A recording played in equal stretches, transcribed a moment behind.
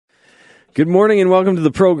Good morning and welcome to the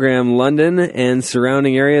program, London and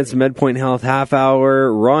surrounding area. It's MedPoint Health Half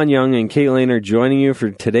Hour. Ron Young and Kate Lane are joining you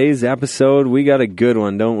for today's episode. We got a good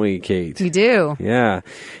one, don't we, Kate? We do. Yeah.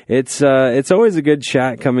 It's always a good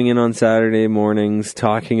chat coming in on Saturday mornings,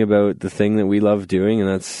 talking about the thing that we love doing, and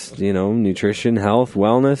that's, nutrition, health,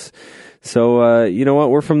 wellness. So, you know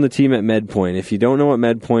what? We're from the team at MedPoint. If you don't know what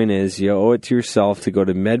MedPoint is, you owe it to yourself to go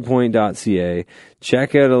to medpoint.ca,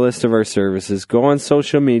 check out a list of our services, go on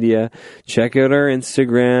social media, check out our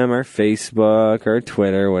Instagram, our Facebook, our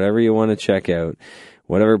Twitter, whatever you want to check out.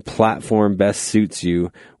 Whatever platform best suits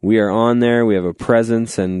you. We are on there. We have a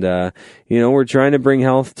presence, and, we're trying to bring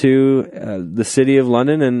health to the city of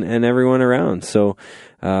London and everyone around. So,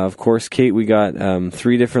 of course, Kate, we got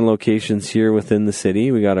 3 different locations here within the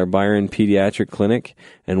city. We got our Byron Pediatric Clinic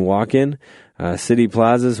and walk-in. City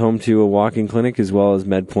Plaza is home to a walk-in clinic, as well as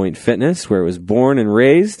MedPoint Fitness, where it was born and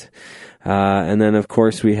raised. And then, of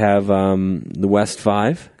course, we have the West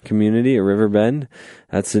 5 community at Riverbend.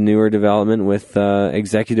 That's a newer development with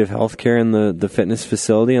executive healthcare in the fitness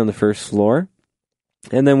facility on the first floor.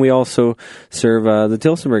 And then we also serve the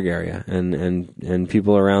Tillsonburg area and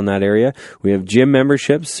people around that area. We have gym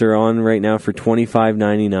memberships. They're on right now for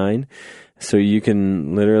 $25.99. So you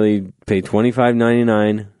can literally pay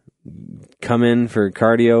 $25.99, come in for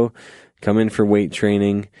cardio, come in for weight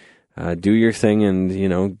training, do your thing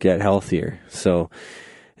and, get healthier. So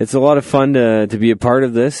it's a lot of fun to be a part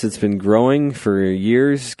of this. It's been growing for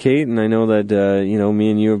years, Kate, and I know that, me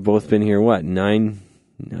and you have both been here,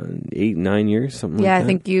 8, 9 years, something like that? Yeah, I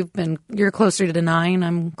think you're closer to 9.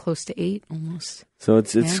 I'm close to 8 almost. So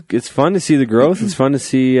it's fun to see the growth. It's fun to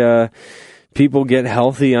see people get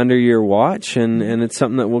healthy under your watch, and it's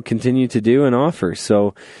something that we'll continue to do and offer.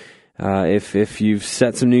 So if you've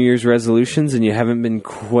set some New Year's resolutions and you haven't been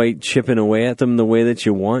quite chipping away at them the way that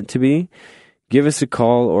you want to be, give us a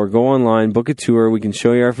call or go online, book a tour. We can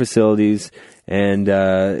show you our facilities and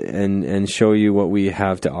show you what we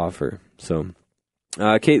have to offer. So,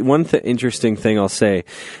 Kate, one interesting thing I'll say,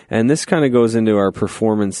 and this kind of goes into our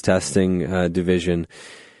performance testing division.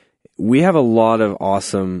 We have a lot of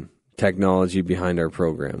awesome technology behind our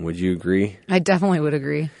program. Would you agree? I definitely would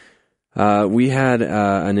agree. We had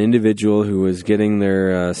an individual who was getting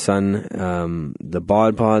their son the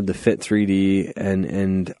Bod Pod, the Fit 3D,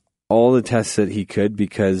 and all the tests that he could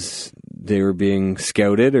because they were being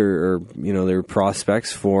scouted or they were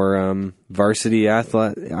prospects for varsity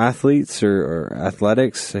athletes or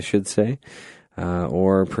athletics, I should say,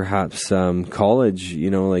 or perhaps college,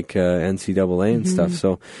 like NCAA and stuff.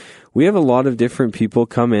 So we have a lot of different people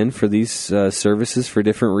come in for these services for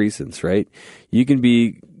different reasons, right? You can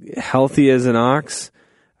be healthy as an ox,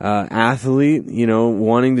 athlete,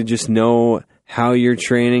 wanting to just know how you're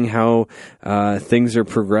training, how things are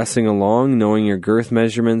progressing along, knowing your girth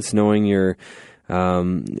measurements, knowing your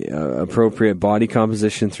appropriate body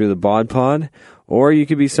composition through the Bod Pod. Or you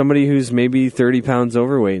could be somebody who's maybe 30 pounds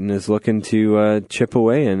overweight and is looking to chip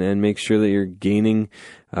away and make sure that you're gaining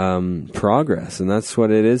progress. And that's what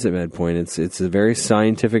it is at MedPoint. It's a very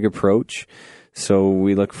scientific approach. So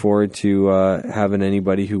we look forward to having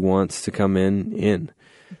anybody who wants to come in.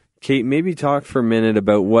 Kate, maybe talk for a minute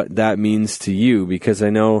about what that means to you, because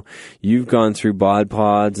I know you've gone through Bod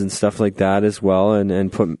Pods and stuff like that as well,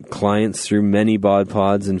 and put clients through many Bod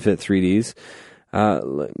Pods and Fit 3Ds.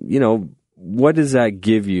 What does that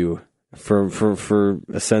give you for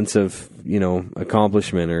a sense of,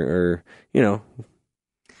 accomplishment or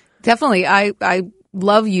Definitely. I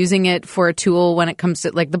love using it for a tool when it comes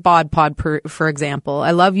to like the Bod Pod, for example.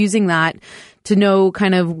 I love using that to know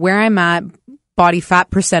kind of where I'm at body fat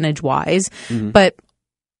percentage wise, but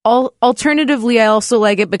alternatively, I also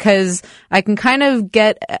like it because I can kind of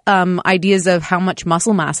get ideas of how much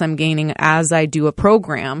muscle mass I'm gaining as I do a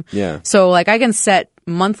program. Yeah. So like I can set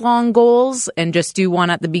month-long goals and just do one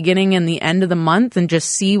at the beginning and the end of the month and just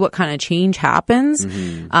see what kind of change happens.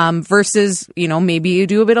 Versus, maybe you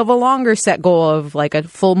do a bit of a longer set goal of like a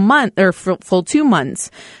full month or full 2 months.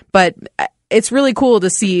 But it's really cool to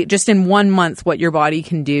see just in 1 month what your body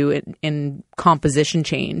can do in composition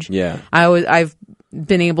change. Yeah. I've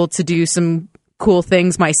been able to do some cool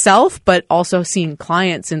things myself, but also seeing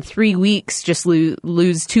clients in 3 weeks just lose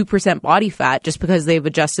 2% body fat just because they've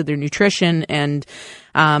adjusted their nutrition and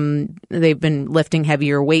they've been lifting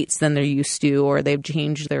heavier weights than they're used to, or they've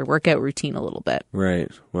changed their workout routine a little bit.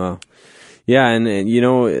 Right. Wow. Yeah, and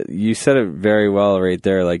you said it very well right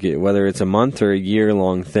there. Like whether it's a month or a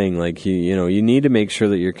year-long thing, like you need to make sure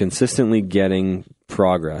that you're consistently getting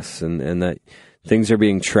progress and that things are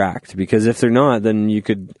being tracked. Because if they're not, then you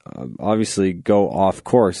could obviously go off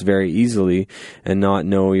course very easily and not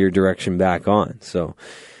know your direction back on. So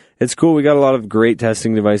it's cool. We got a lot of great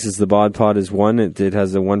testing devices. The Bod Pod is one. It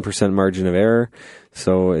has a 1% margin of error.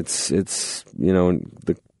 So it's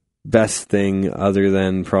the best thing other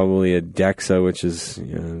than probably a DEXA, which is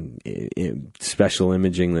special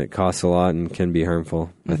imaging that costs a lot and can be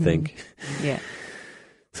harmful, I think. Yeah.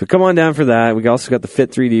 So come on down for that. We also got the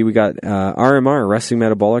Fit 3D. We got RMR, resting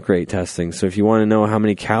metabolic rate testing. So if you want to know how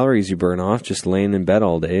many calories you burn off just laying in bed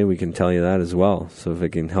all day, we can tell you that as well. So if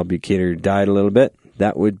it can help you cater your diet a little bit,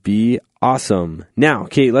 that would be awesome. Now,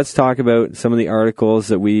 Kate, let's talk about some of the articles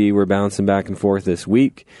that we were bouncing back and forth this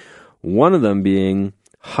week. One of them being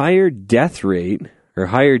higher death rate or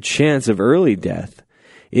higher chance of early death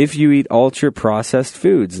if you eat ultra-processed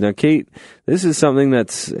foods. Now, Kate, this is something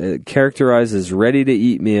that's characterized as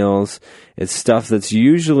ready-to-eat meals. It's stuff that's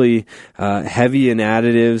usually heavy in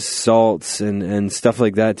additives, salts, and stuff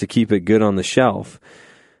like that to keep it good on the shelf.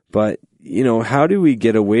 But, how do we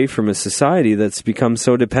get away from a society that's become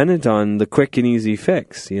so dependent on the quick and easy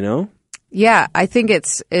fix, Yeah, I think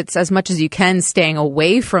it's as much as you can staying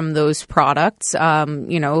away from those products.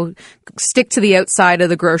 Stick to the outside of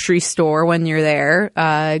the grocery store when you're there.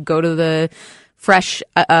 Go to the fresh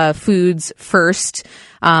foods first.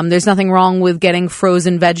 There's nothing wrong with getting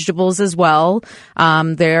frozen vegetables as well.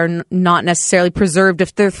 They're not necessarily preserved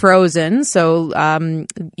if they're frozen. So,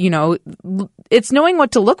 it's knowing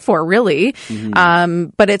what to look for, really.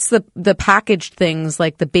 But it's the packaged things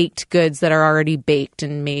like the baked goods that are already baked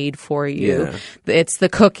and made for you. Yeah. It's the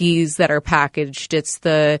cookies that are packaged. It's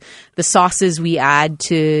the sauces we add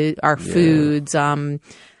to our foods. A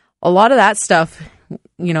lot of that stuff,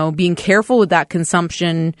 being careful with that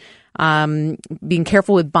consumption, being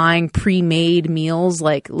careful with buying pre-made meals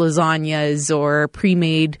like lasagnas or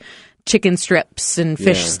pre-made chicken strips and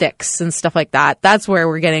fish sticks and stuff like that. That's where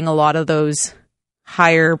we're getting a lot of those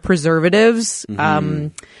higher preservatives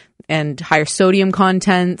and higher sodium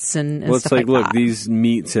contents and well, it's stuff like look, that. these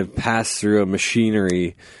meats have passed through a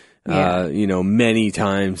machinery, many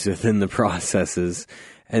times within the processes.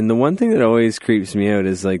 And the one thing that always creeps me out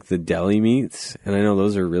is like the deli meats, and I know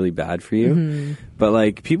those are really bad for you, but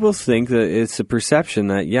like people think that it's a perception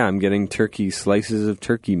that I'm getting slices of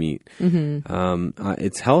turkey meat.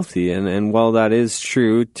 It's healthy, and while that is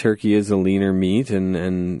true, turkey is a leaner meat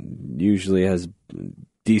and usually has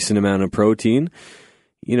decent amount of protein.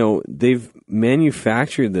 They've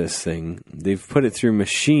manufactured this thing. They've put it through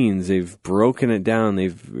machines. They've broken it down.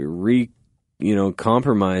 They've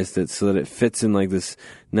compromised it so that it fits in like this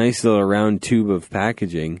nice little round tube of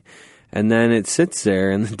packaging, and then it sits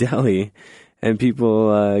there in the deli, and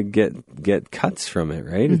people get cuts from it.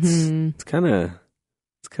 Right? It's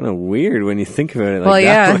kind of weird when you think about it.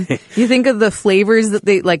 That way. You think of the flavors that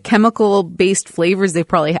they like, chemical based flavors they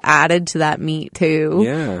probably added to that meat too.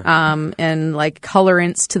 And like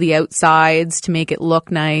colorants to the outsides to make it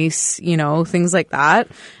look nice, things like that.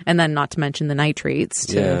 And then not to mention the nitrates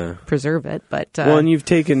to preserve it. But and you've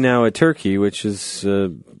taken now a turkey, which is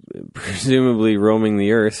presumably roaming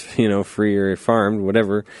the earth, free or farmed,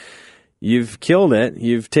 whatever. You've killed it.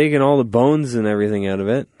 You've taken all the bones and everything out of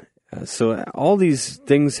it. So all these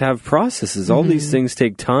things have processes. All these things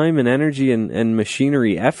take time and energy and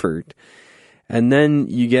machinery effort. And then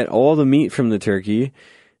you get all the meat from the turkey.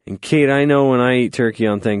 And Kate, I know when I eat turkey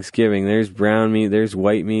on Thanksgiving, there's brown meat, there's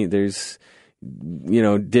white meat, there's,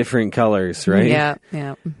 different colors, right?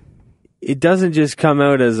 Yeah. It doesn't just come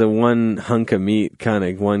out as a one hunk of meat, kind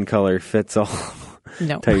of one color fits all.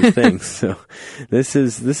 Type thing. So this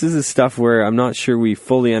is the stuff where I'm not sure we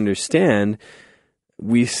fully understand.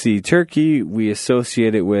 We see turkey, we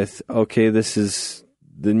associate it with, okay, this is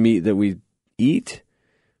the meat that we eat,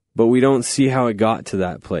 but we don't see how it got to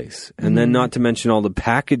that place. And then not to mention all the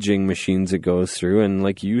packaging machines it goes through, and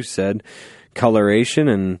like you said, coloration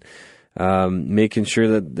and making sure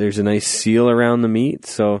that there's a nice seal around the meat.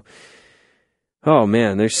 So, oh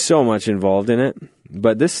man, there's so much involved in it.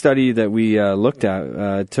 But this study that we looked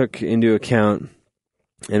at took into account,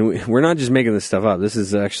 and we're not just making this stuff up. This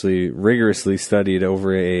is actually rigorously studied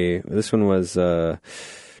over this one was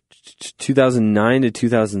 2009 to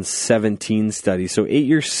 2017 study. So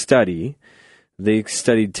 8-year study. They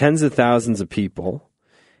studied tens of thousands of people.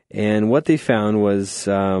 And what they found was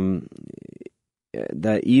that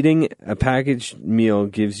eating a packaged meal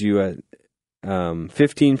gives you a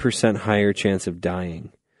 15% higher chance of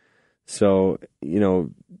dying. So,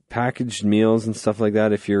 packaged meals and stuff like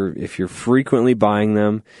that, if you're frequently buying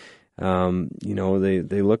them,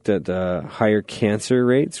 they looked at higher cancer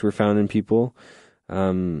rates were found in people.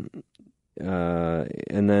 And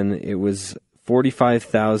then it was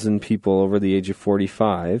 45,000 people over the age of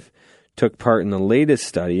 45 took part in the latest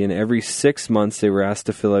study, and every 6 months they were asked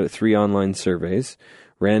to fill out 3 online surveys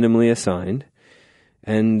randomly assigned.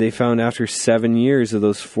 And they found after 7 years of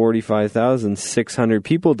those 45,000, 600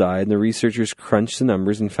 people died. And the researchers crunched the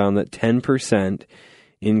numbers and found that 10%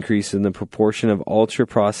 increase in the proportion of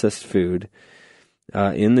ultra-processed food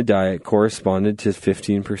in the diet corresponded to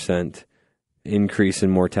 15% increase in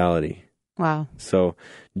mortality. Wow. So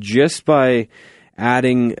just by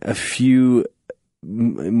adding a few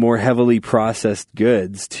more heavily processed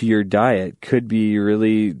goods to your diet could be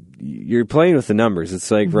really, you're playing with the numbers.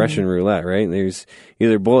 It's like Russian roulette, right? There's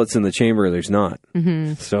either bullets in the chamber or there's not.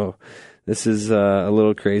 So this is a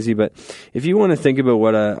little crazy, but if you want to think about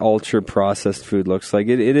what a ultra processed food looks like,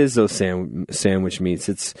 it is those sandwich meats.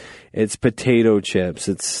 It's potato chips.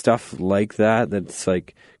 It's stuff like that. That's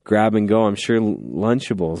like grab and go. I'm sure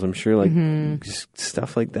Lunchables. I'm sure like just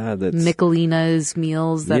stuff like that. That's Michelina's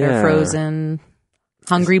meals that are frozen.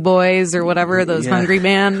 Hungry Boys or whatever, those Hungry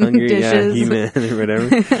Man dishes. Yeah, He-Man or whatever.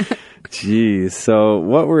 Jeez. So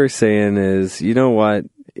what we're saying is, you know what?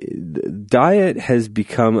 Diet has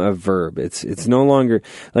become a verb. It's no longer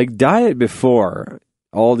like diet before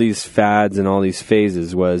all these fads and all these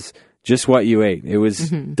phases was just what you ate. It was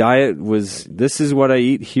diet was, this is what I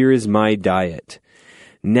eat. Here is my diet.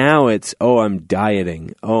 Now it's, oh, I'm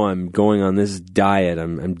dieting. Oh, I'm going on this diet.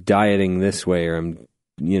 I'm dieting this way, or I'm,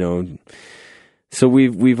 you know. So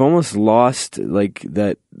we've almost lost like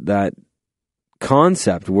that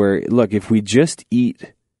concept where, look, if we just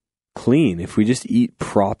eat clean, if we just eat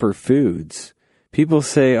proper foods, people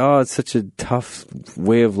say, oh, it's such a tough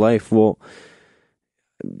way of life. Well,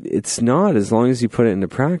 it's not, as long as you put it into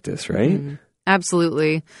practice, right?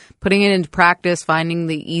 Absolutely. Putting it into practice, finding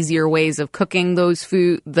the easier ways of cooking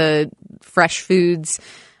the fresh foods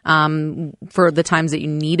for the times that you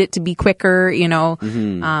need it to be quicker, you know.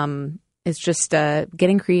 It's just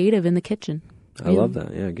getting creative in the kitchen. I love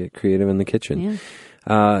that. Yeah, get creative in the kitchen.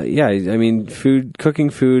 Yeah. I mean,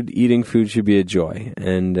 cooking food, eating food should be a joy.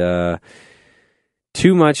 And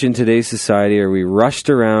too much in today's society, are we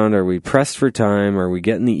rushed around? Are we pressed for time? Are we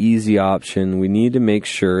getting the easy option? We need to make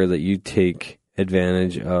sure that you take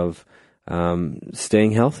advantage of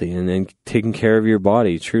staying healthy and taking care of your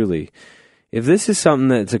body, truly. If this is something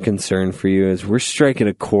that's a concern for you, as we're striking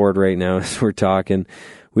a chord right now as we're talking,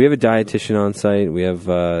 we have a dietitian on site. We have,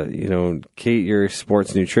 Kate, you're a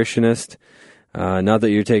sports nutritionist. Not that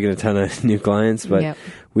you're taking a ton of new clients, but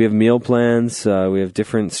we have meal plans. We have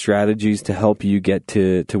different strategies to help you get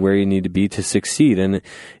to where you need to be to succeed. And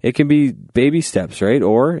it can be baby steps, right?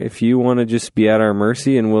 Or if you want to just be at our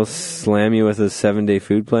mercy and we'll slam you with a 7-day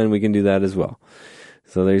food plan, we can do that as well.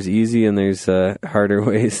 So there's easy and there's harder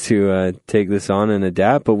ways to take this on and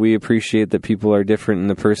adapt. But we appreciate that people are different in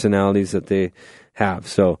the personalities that they have.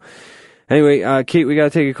 So anyway, Kate, we got to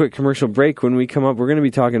take a quick commercial break. When we come up, we're going to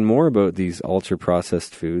be talking more about these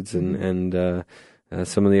ultra-processed foods and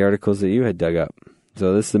some of the articles that you had dug up.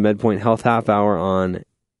 So this is the MedPoint Health Half Hour on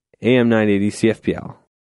AM 980 CFPL.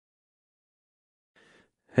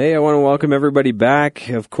 Hey, I want to welcome everybody back.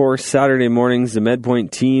 Of course, Saturday mornings, the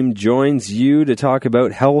MedPoint team joins you to talk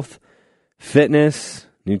about health, fitness,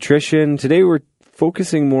 nutrition. Today we're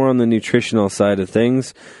focusing more on the nutritional side of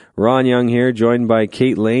things. Ron Young here, joined by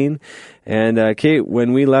Kate Lane. And Kate,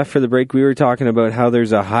 when we left for the break, we were talking about how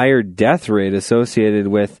there's a higher death rate associated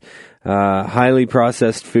with highly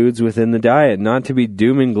processed foods within the diet. Not to be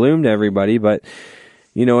doom and gloom to everybody, but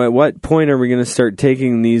you know, at what point are we going to start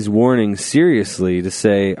taking these warnings seriously to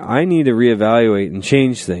say, I need to reevaluate and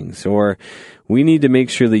change things, or we need to make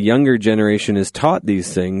sure the younger generation is taught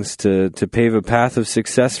these things to pave a path of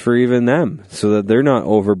success for even them, so that they're not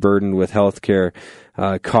overburdened with healthcare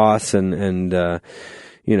costs and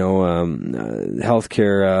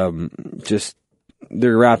healthcare, just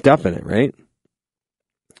they're wrapped up in it, right?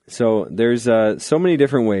 So there's so many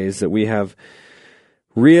different ways that we have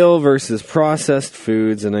real versus processed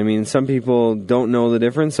foods. And I mean, some people don't know the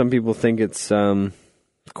difference. Some people think it's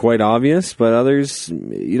quite obvious, but others,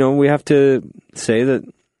 you know, we have to say that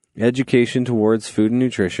education towards food and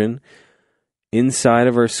nutrition inside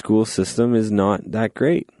of our school system is not that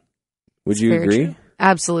great. Would you agree? True.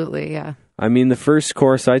 Absolutely, yeah. I mean, the first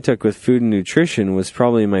course I took with food and nutrition was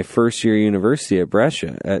probably my first year university at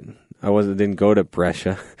Brescia. Didn't go to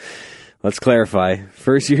Brescia. Let's clarify.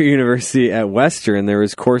 First year university at Western, there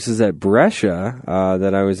was courses at Brescia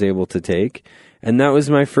that I was able to take, and that was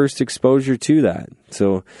my first exposure to that.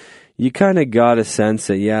 So you kind of got a sense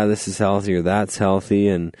that, yeah, this is healthy or that's healthy,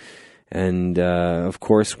 and of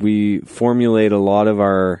course we formulate a lot of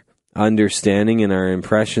our understanding and our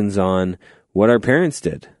impressions on what our parents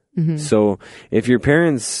did. Mm-hmm. So if your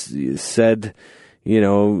parents said, you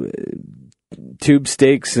know, tube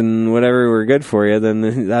steaks and whatever were good for you,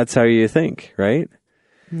 then that's how you think, right?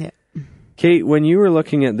 Yeah. Kate, when you were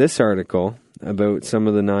looking at this article about some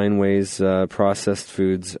of the 9 ways processed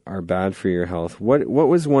foods are bad for your health, what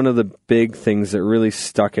was one of the big things that really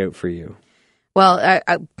stuck out for you? Well,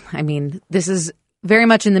 I mean, this is very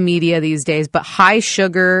much in the media these days, but high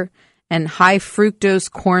sugar and high fructose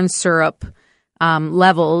corn syrup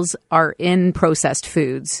levels are in processed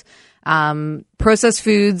foods. Processed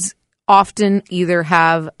foods often either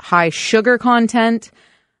have high sugar content,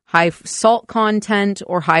 high salt content,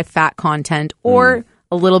 or high fat content, or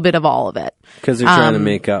a little bit of all of it. Because they're trying to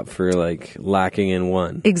make up for like lacking in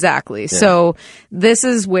one. Exactly. Yeah. So this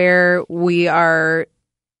is where we are.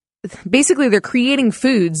 Basically, they're creating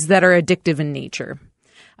foods that are addictive in nature.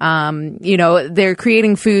 They're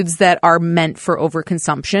creating foods that are meant for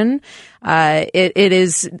overconsumption. It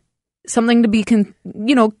is something to be,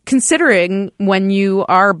 considering when you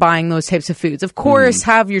are buying those types of foods. Of course,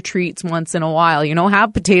 have your treats once in a while.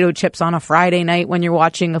 Have potato chips on a Friday night when you're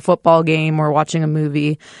watching a football game or watching a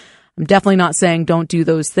movie. I'm definitely not saying don't do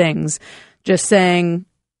those things. Just saying,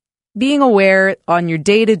 being aware on your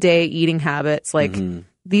day-to-day eating habits, like,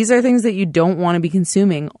 these are things that you don't want to be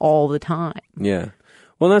consuming all the time. Yeah.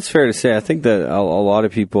 Well, that's fair to say. I think that a lot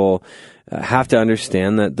of people have to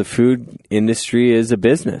understand that the food industry is a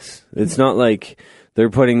business. It's not like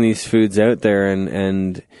they're putting these foods out there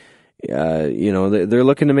and they're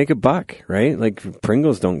looking to make a buck, right? Like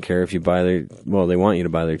Pringles don't care if you buy they want you to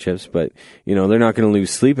buy their chips, but they're not going to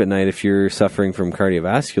lose sleep at night if you're suffering from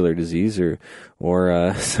cardiovascular disease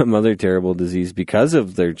or some other terrible disease because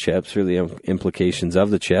of their chips or the implications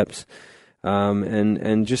of the chips.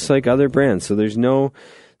 And just like other brands. So there's no,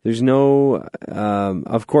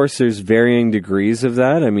 of course there's varying degrees of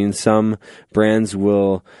that. I mean, some brands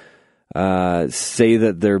will, say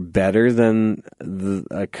that they're better than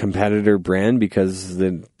a competitor brand because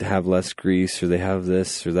they have less grease or they have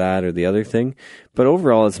this or that or the other thing. But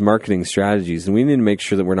overall, it's marketing strategies, and we need to make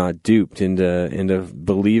sure that we're not duped into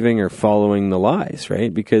believing or following the lies,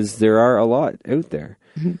 right? Because there are a lot out there.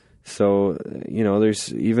 Mm-hmm. So,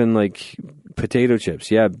 there's even like potato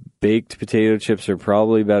chips. Yeah, baked potato chips are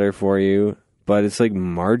probably better for you, but it's like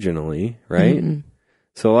marginally, right? Mm-hmm.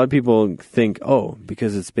 So a lot of people think,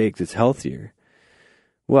 because it's baked, it's healthier.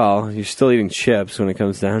 Well, you're still eating chips when it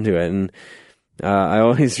comes down to it. And I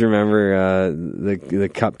always remember the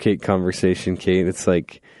cupcake conversation, Kate. It's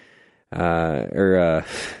like,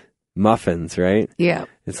 muffins, right? Yeah.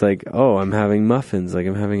 It's like, I'm having muffins. Like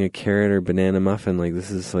I'm having a carrot or banana muffin. Like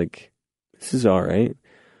this is all right.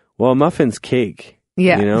 Well, a muffin's cake.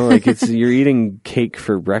 Yeah. You're eating cake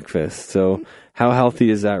for breakfast. So how healthy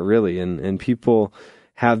is that really? And people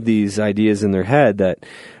have these ideas in their head that,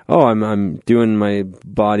 I'm doing my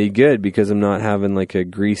body good because I'm not having like a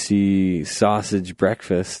greasy sausage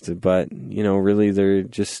breakfast. But, really they're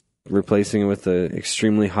just replacing it with an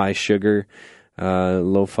extremely high sugar,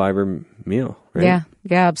 low fiber meal, right?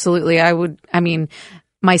 Yeah, absolutely.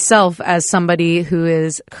 Myself, as somebody who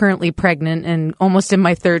is currently pregnant and almost in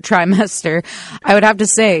my 3rd trimester, I would have to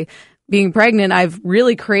say, being pregnant, I've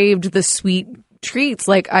really craved the sweet treats.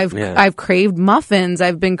 Like I've craved muffins.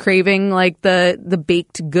 I've been craving like the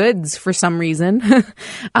baked goods for some reason.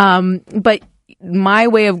 But my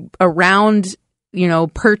way of around,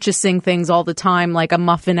 purchasing things all the time, like a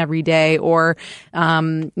muffin every day or,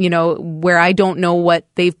 where I don't know what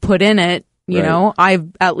they've put in it, I've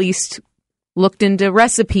at least looked into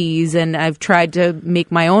recipes and I've tried to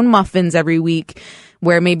make my own muffins every week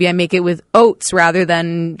where maybe I make it with oats rather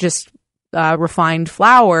than just refined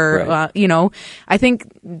flour. Right. I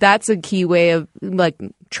think that's a key way of like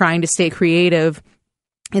trying to stay creative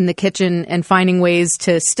in the kitchen and finding ways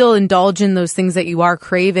to still indulge in those things that you are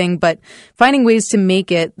craving, but finding ways to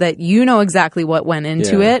make it that exactly what went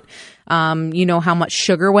into it. How much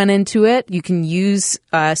sugar went into it. You can use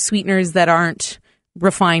sweeteners that aren't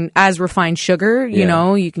refined sugar.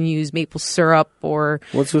 You can use maple syrup or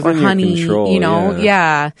honey. Your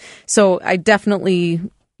control, So I definitely,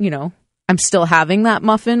 I'm still having that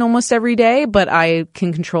muffin almost every day, but I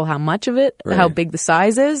can control how much of it, how big the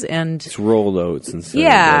size is, and it's rolled oats and stuff.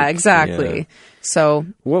 Yeah, exactly. Yeah. So,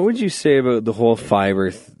 what would you say about the whole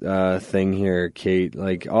fiber thing here, Kate?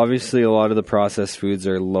 Like, obviously, a lot of the processed foods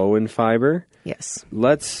are low in fiber. Yes.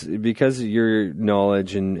 Because of your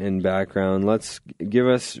knowledge and background, let's give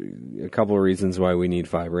us a couple of reasons why we need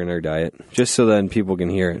fiber in our diet, just so then people can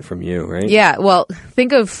hear it from you, right? Yeah, well,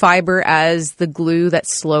 think of fiber as the glue that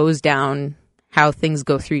slows down how things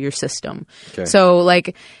go through your system. Okay. So,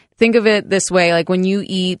 like, think of it this way, like when you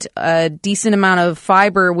eat a decent amount of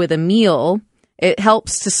fiber with a meal, it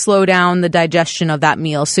helps to slow down the digestion of that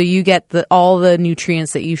meal, so you get all the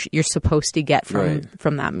nutrients that you're supposed to get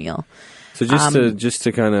from that meal. So just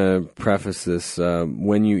to kind of preface this,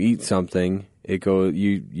 when you eat something,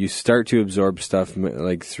 you start to absorb stuff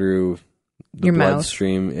like through the your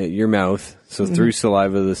bloodstream, your mouth. So through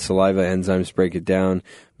saliva, the saliva enzymes break it down.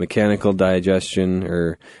 Mechanical digestion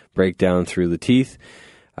or breakdown through the teeth.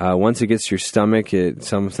 Once it gets to your stomach,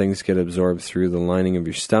 some things get absorbed through the lining of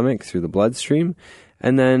your stomach, through the bloodstream.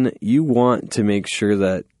 And then you want to make sure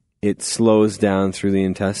that it slows down through the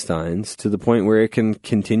intestines to the point where it can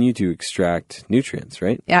continue to extract nutrients,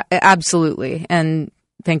 right? Yeah, absolutely. And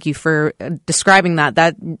thank you for describing that.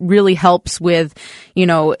 That really helps with,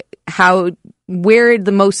 where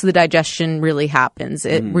the most of the digestion really happens.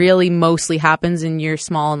 It really mostly happens in your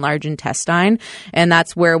small and large intestine, and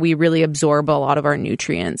that's where we really absorb a lot of our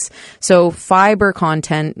nutrients. So fiber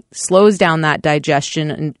content slows down that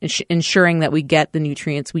digestion and ensuring that we get the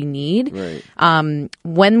nutrients we need. Right.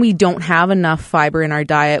 When we don't have enough fiber in our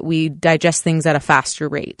diet, we digest things at a faster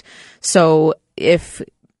rate. So if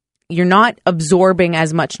you're not absorbing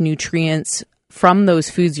as much nutrients from those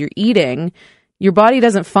foods you're eating, your body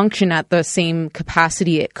doesn't function at the same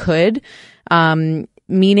capacity it could,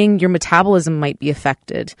 meaning your metabolism might be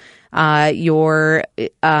affected. Your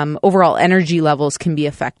overall energy levels can be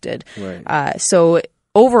affected. Right. So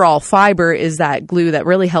overall, fiber is that glue that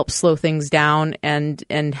really helps slow things down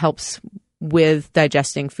and helps with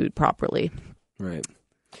digesting food properly. Right.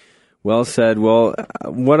 Well said. Well,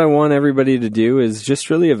 what I want everybody to do is just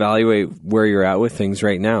really evaluate where you're at with things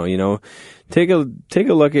right now. Take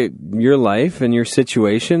a look at your life and your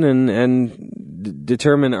situation and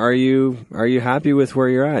determine are you happy with where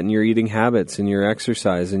you're at and your eating habits and your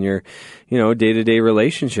exercise and your day-to-day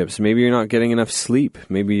relationships. Maybe you're not getting enough sleep.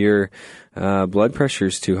 Maybe your blood pressure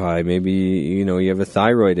is too high. Maybe you have a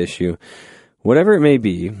thyroid issue. Whatever it may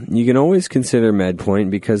be, you can always consider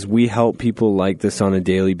MedPoint because we help people like this on a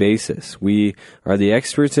daily basis. We are the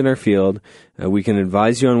experts in our field. We can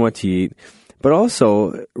advise you on what to eat, but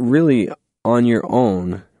also really on your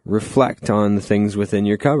own, reflect on the things within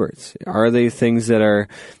your cupboards. Are they things that are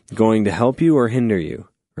going to help you or hinder you,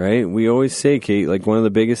 right? We always say, Kate, like one of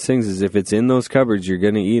the biggest things is if it's in those cupboards, you're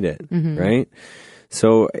going to eat it, right?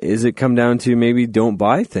 So is it come down to maybe don't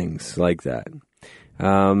buy things like that?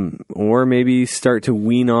 Or maybe start to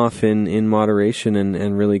wean off in moderation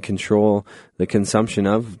and really control the consumption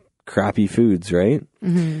of crappy foods, right?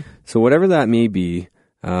 So whatever that may be,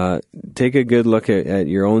 take a good look at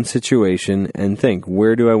your own situation and think,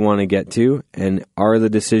 where do I want to get to? And are the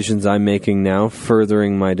decisions I'm making now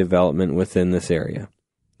furthering my development within this area?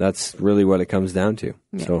 That's really what it comes down to.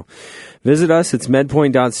 Yeah. So visit us. It's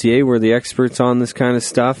medpoint.ca. We're the experts on this kind of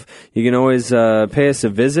stuff. You can always pay us a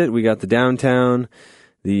visit. We got the downtown,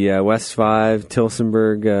 the West 5,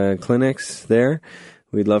 Tillsonburg clinics there.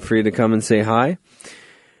 We'd love for you to come and say hi.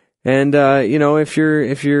 And, if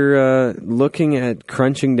you're looking at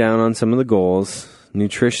crunching down on some of the goals,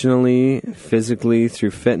 nutritionally, physically,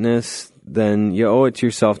 through fitness, then you owe it to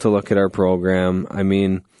yourself to look at our program. I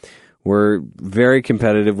mean, we're very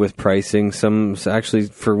competitive with pricing. Some, actually,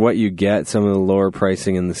 for what you get, some of the lower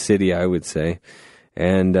pricing in the city, I would say.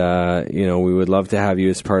 And, we would love to have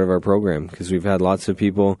you as part of our program because we've had lots of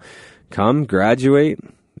people come, graduate,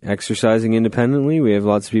 exercising independently. We have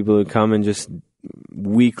lots of people who come and just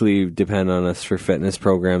weekly depend on us for fitness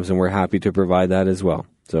programs, and we're happy to provide that as well.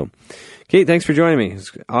 So, Kate, thanks for joining me.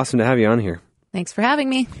 It's awesome to have you on here. Thanks for having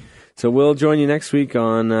me. So we'll join you next week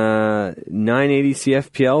on 980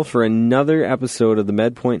 CFPL for another episode of the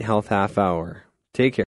MedPoint Health Half Hour. Take care.